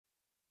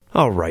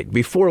All right,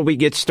 before we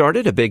get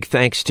started, a big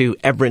thanks to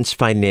Everence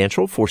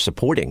Financial for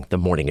supporting the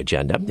Morning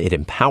Agenda. It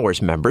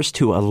empowers members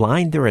to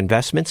align their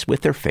investments with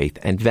their faith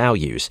and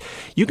values.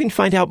 You can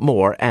find out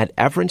more at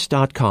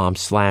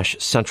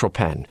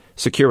everence.com/centralpenn.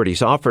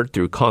 Securities offered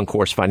through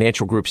Concourse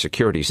Financial Group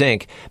Securities,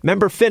 Inc.,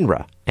 member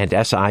FINRA and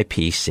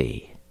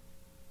SIPC.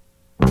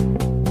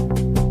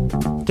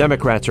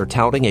 Democrats are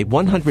touting a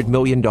 $100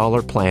 million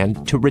plan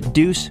to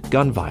reduce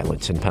gun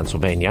violence in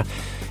Pennsylvania,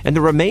 and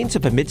the remains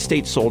of a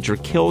midstate soldier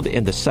killed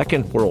in the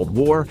Second World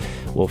War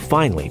will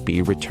finally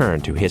be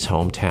returned to his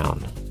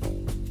hometown.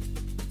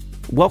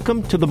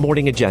 Welcome to the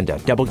Morning Agenda,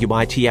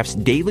 WITF's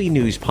daily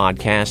news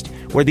podcast,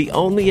 where the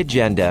only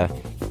agenda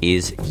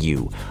is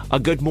you. A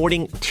good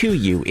morning to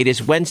you. It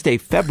is Wednesday,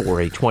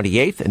 February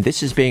 28th, and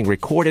this is being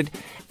recorded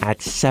at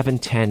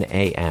 7:10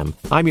 a.m.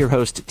 I'm your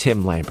host,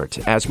 Tim Lambert,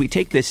 as we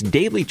take this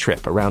daily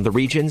trip around the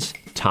region's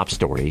top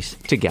stories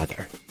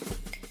together.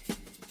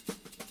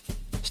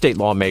 State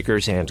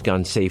lawmakers and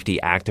gun safety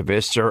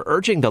activists are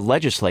urging the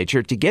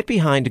legislature to get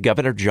behind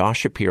Governor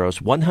Josh Shapiro's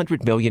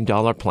 $100 million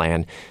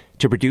plan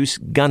to reduce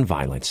gun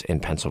violence in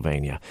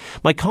Pennsylvania.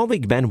 My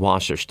colleague Ben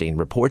Wasserstein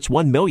reports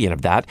 $1 million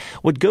of that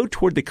would go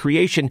toward the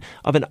creation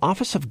of an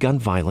Office of Gun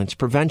Violence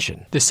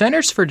Prevention. The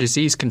Centers for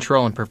Disease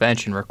Control and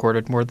Prevention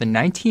recorded more than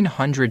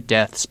 1,900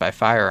 deaths by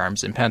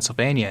firearms in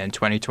Pennsylvania in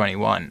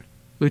 2021.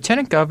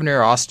 Lieutenant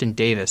Governor Austin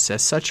Davis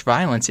says such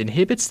violence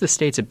inhibits the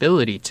state's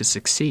ability to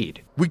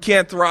succeed. We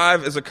can't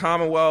thrive as a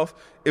Commonwealth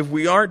if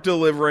we aren't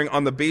delivering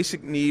on the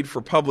basic need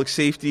for public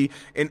safety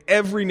in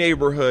every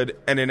neighborhood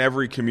and in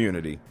every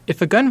community.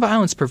 If a gun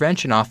violence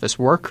prevention office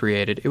were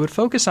created, it would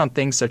focus on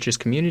things such as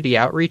community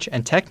outreach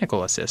and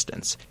technical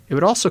assistance. It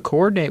would also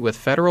coordinate with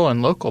federal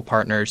and local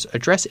partners,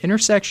 address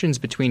intersections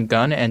between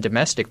gun and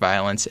domestic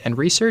violence, and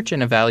research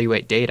and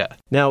evaluate data.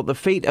 Now, the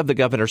fate of the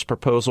governor's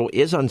proposal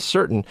is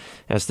uncertain,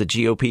 as the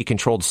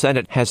GOP-controlled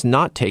Senate has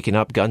not taken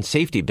up gun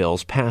safety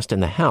bills passed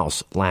in the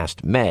House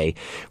last May.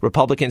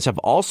 Republicans have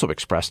also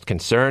expressed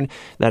concern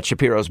that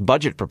Shapiro's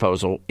budget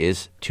proposal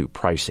is too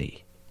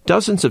pricey.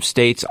 Dozens of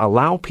states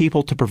allow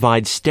people to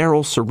provide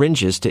sterile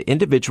syringes to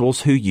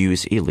individuals who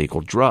use illegal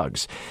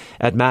drugs.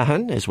 Ed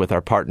Mahan is with our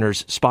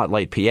partners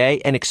Spotlight PA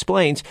and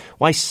explains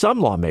why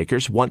some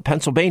lawmakers want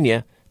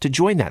Pennsylvania to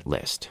join that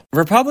list.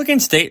 Republican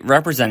State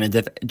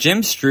Representative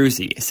Jim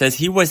Struzzi says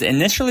he was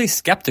initially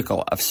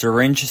skeptical of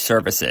syringe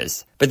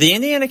services, but the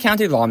Indiana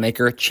County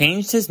lawmaker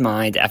changed his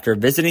mind after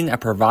visiting a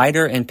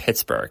provider in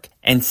Pittsburgh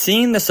and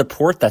seeing the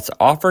support that's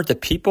offered to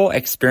people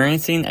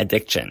experiencing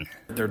addiction.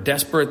 They're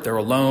desperate, they're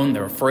alone,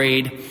 they're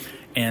afraid,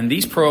 and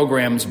these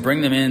programs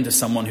bring them into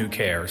someone who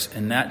cares,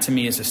 and that to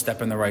me is a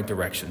step in the right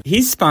direction.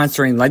 He's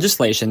sponsoring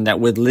legislation that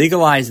would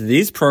legalize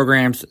these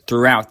programs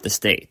throughout the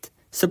state.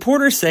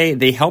 Supporters say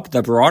they help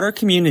the broader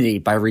community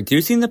by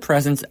reducing the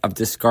presence of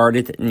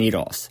discarded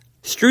needles.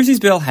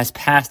 Struzzi's bill has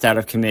passed out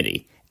of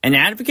committee, and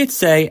advocates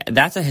say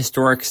that's a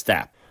historic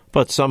step.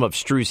 But some of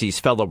Struzzi's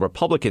fellow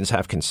Republicans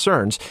have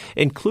concerns,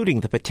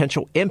 including the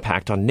potential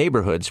impact on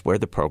neighborhoods where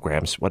the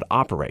programs would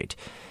operate.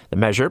 The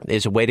measure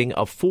is awaiting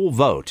a full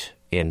vote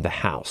in the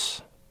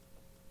House.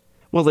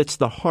 Well, it's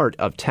the heart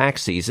of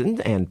tax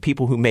season, and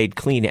people who made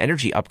clean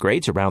energy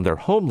upgrades around their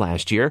home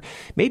last year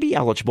may be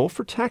eligible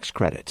for tax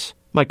credits.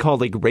 My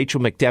colleague Rachel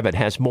McDevitt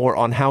has more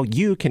on how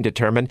you can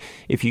determine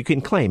if you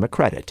can claim a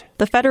credit.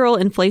 The Federal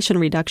Inflation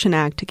Reduction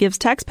Act gives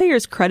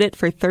taxpayers credit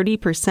for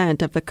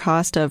 30% of the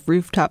cost of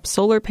rooftop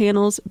solar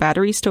panels,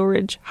 battery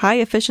storage,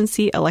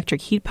 high-efficiency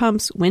electric heat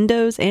pumps,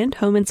 windows, and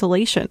home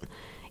insulation.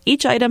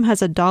 Each item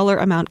has a dollar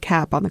amount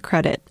cap on the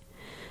credit.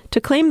 To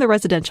claim the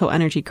residential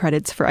energy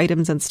credits for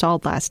items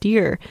installed last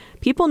year,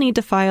 people need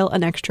to file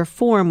an extra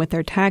form with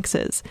their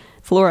taxes.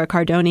 Flora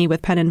Cardoni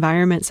with Penn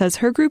Environment says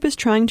her group is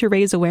trying to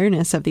raise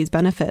awareness of these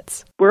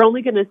benefits. We're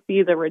only going to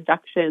see the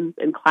reductions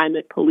in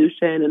climate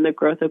pollution and the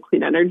growth of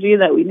clean energy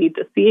that we need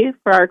to see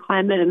for our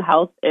climate and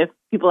health if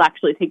people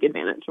actually take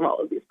advantage of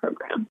all of these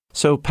programs.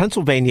 So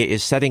Pennsylvania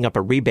is setting up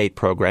a rebate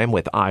program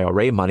with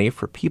IRA money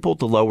for people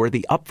to lower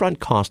the upfront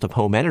cost of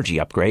home energy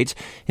upgrades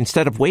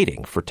instead of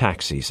waiting for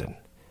tax season.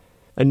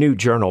 A new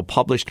journal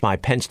published by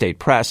Penn State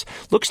Press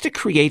looks to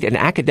create an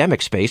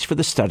academic space for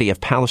the study of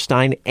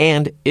Palestine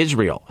and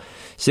Israel.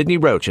 Sydney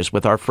Roach is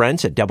with our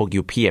friends at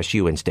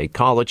WPSU and State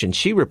College, and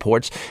she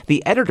reports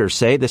the editors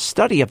say the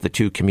study of the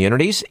two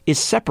communities is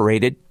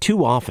separated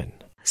too often.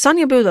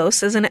 Sonia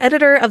Boulos is an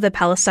editor of the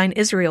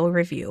Palestine-Israel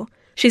Review.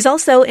 She's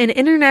also an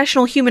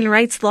international human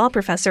rights law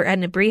professor at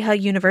Nebrija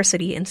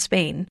University in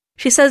Spain.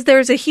 She says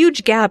there's a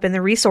huge gap in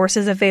the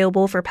resources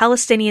available for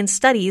Palestinian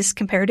studies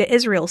compared to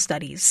Israel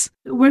studies.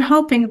 We're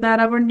hoping that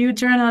our new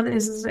journal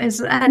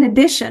is an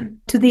addition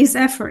to these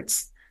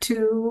efforts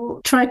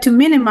to try to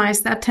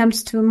minimize the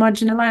attempts to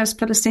marginalize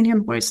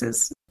Palestinian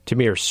voices.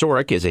 Tamir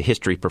Sorik is a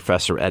history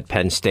professor at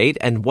Penn State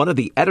and one of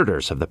the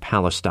editors of the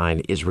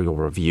Palestine-Israel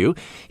Review.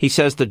 He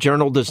says the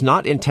journal does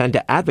not intend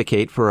to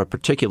advocate for a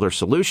particular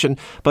solution,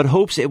 but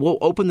hopes it will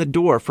open the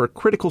door for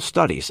critical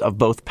studies of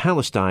both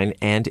Palestine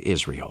and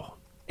Israel.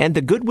 And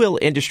the Goodwill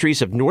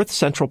Industries of north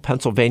central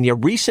Pennsylvania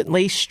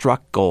recently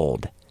struck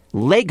gold.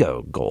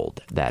 Lego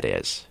gold, that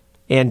is.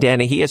 Ann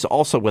Danahy is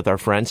also with our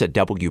friends at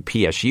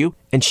WPSU,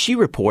 and she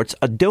reports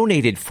a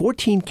donated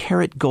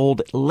 14-karat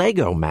gold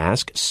Lego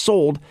mask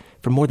sold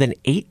for more than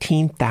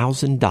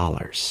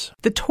 $18,000.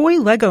 The toy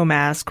Lego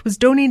mask was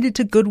donated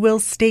to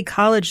Goodwill's State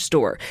College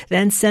store,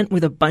 then sent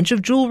with a bunch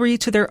of jewelry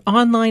to their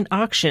online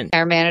auction.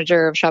 Our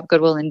manager of Shop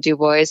Goodwill in Du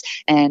Bois,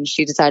 and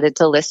she decided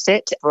to list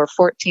it for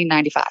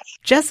 $14.95.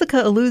 Jessica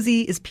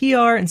Aluzzi is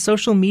PR and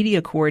social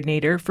media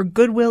coordinator for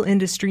Goodwill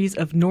Industries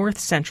of North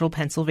Central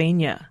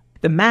Pennsylvania.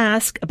 The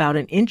mask, about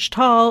an inch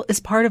tall, is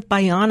part of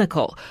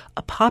Bionicle,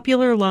 a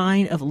popular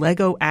line of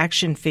Lego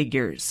action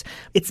figures.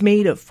 It's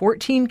made of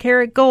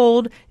 14-karat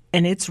gold,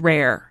 and it's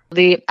rare.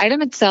 The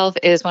item itself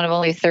is one of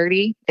only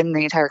 30 in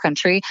the entire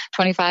country.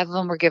 25 of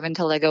them were given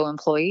to Lego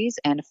employees,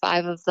 and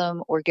 5 of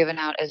them were given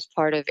out as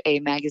part of a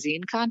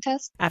magazine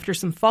contest. After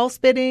some false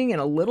bidding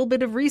and a little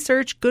bit of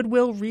research,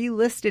 Goodwill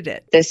relisted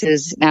it. This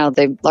is now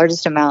the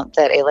largest amount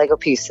that a Lego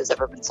piece has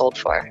ever been sold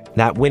for.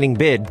 That winning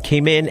bid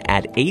came in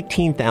at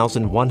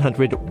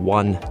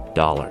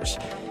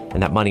 $18,101,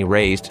 and that money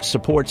raised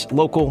supports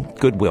local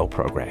Goodwill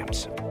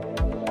programs.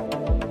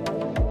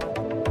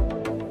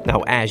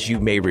 Now, as you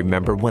may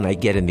remember, when I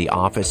get in the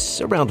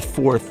office around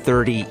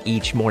 4:30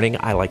 each morning,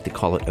 I like to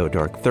call it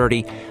Dark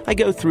 30, I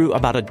go through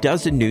about a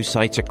dozen news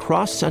sites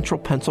across central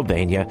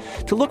Pennsylvania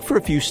to look for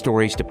a few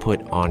stories to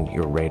put on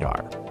your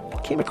radar.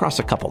 Came across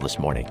a couple this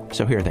morning,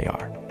 so here they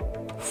are.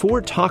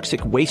 4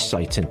 toxic waste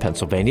sites in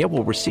Pennsylvania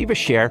will receive a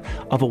share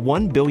of a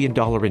 $1 billion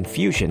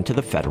infusion to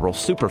the federal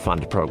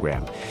Superfund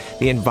program.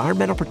 The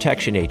Environmental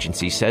Protection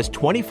Agency says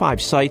 25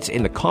 sites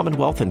in the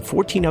Commonwealth and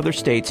 14 other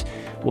states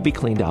will be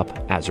cleaned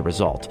up as a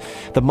result.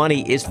 The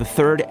money is the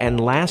third and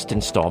last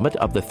installment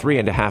of the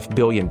 $3.5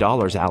 billion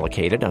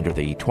allocated under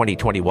the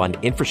 2021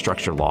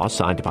 infrastructure law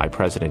signed by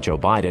President Joe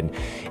Biden.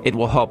 It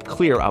will help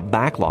clear a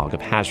backlog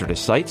of hazardous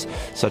sites,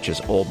 such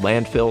as old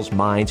landfills,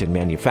 mines, and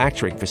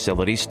manufacturing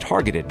facilities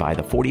targeted by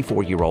the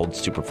 44-year-old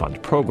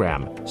Superfund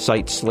program.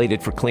 Sites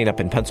slated for cleanup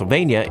in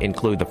Pennsylvania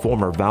include the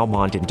former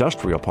Valmont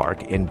Industrial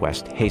Park in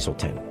West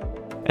Hazelton.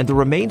 And the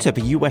remains of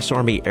a U.S.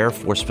 Army Air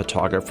Force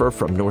photographer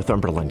from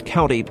Northumberland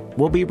County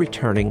will be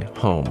returning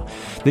home.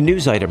 The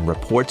news item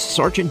reports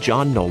Sergeant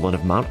John Nolan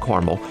of Mount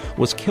Carmel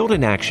was killed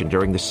in action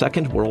during the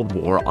Second World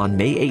War on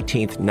May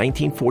 18,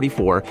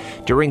 1944,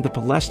 during the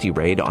Palesti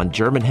raid on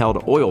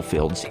German-held oil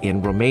fields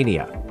in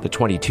Romania. The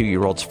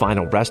 22-year-old's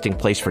final resting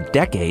place for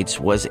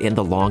decades was in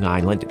the Long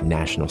Island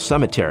National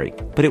Cemetery,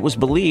 but it was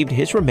believed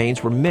his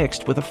remains were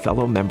mixed with a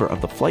fellow member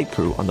of the flight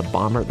crew on the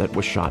bomber that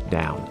was shot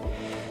down.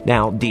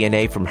 Now,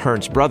 DNA from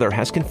Hearn's brother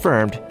has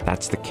confirmed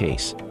that's the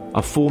case.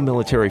 A full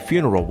military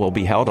funeral will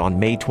be held on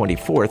May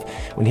 24th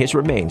when his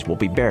remains will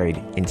be buried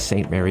in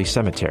St. Mary's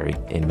Cemetery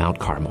in Mount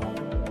Carmel.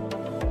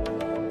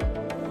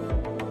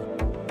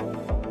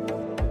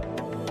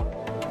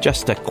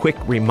 Just a quick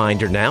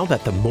reminder now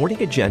that the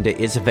Morning Agenda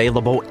is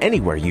available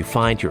anywhere you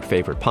find your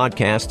favorite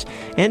podcasts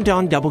and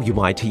on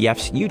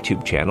WITF's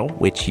YouTube channel,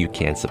 which you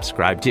can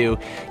subscribe to.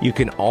 You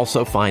can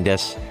also find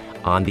us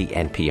on the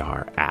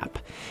NPR app.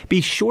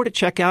 Be sure to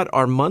check out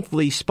our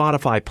monthly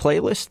Spotify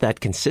playlist that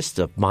consists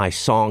of my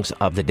songs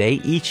of the day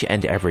each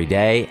and every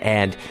day.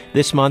 And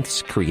this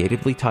month's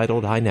creatively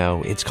titled, I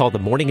know, it's called the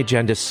Morning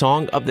Agenda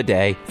Song of the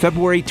Day,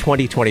 February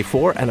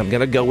 2024. And I'm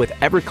going to go with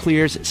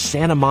Everclear's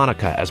Santa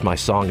Monica as my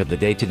song of the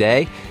day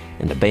today.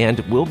 And the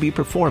band will be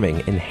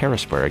performing in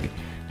Harrisburg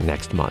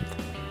next month.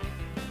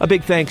 A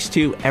big thanks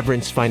to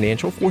Everence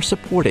Financial for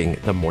supporting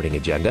the Morning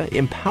Agenda,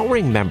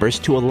 empowering members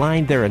to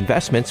align their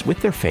investments with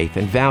their faith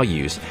and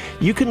values.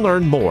 You can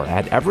learn more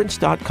at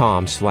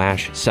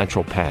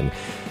everence.com/centralpenn.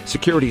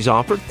 Securities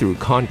offered through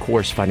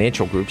Concourse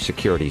Financial Group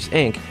Securities,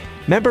 Inc.,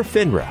 member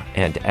FINRA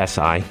and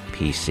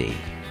SIPC.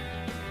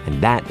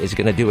 And that is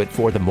going to do it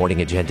for the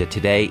Morning Agenda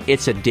today.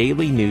 It's a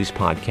daily news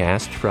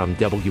podcast from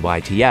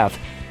WITF,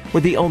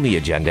 where the only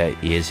agenda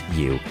is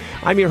you.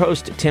 I'm your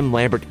host, Tim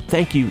Lambert.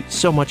 Thank you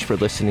so much for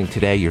listening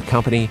today. Your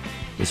company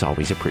is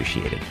always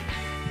appreciated.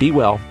 Be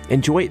well,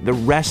 enjoy the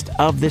rest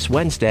of this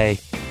Wednesday,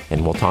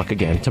 and we'll talk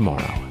again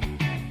tomorrow.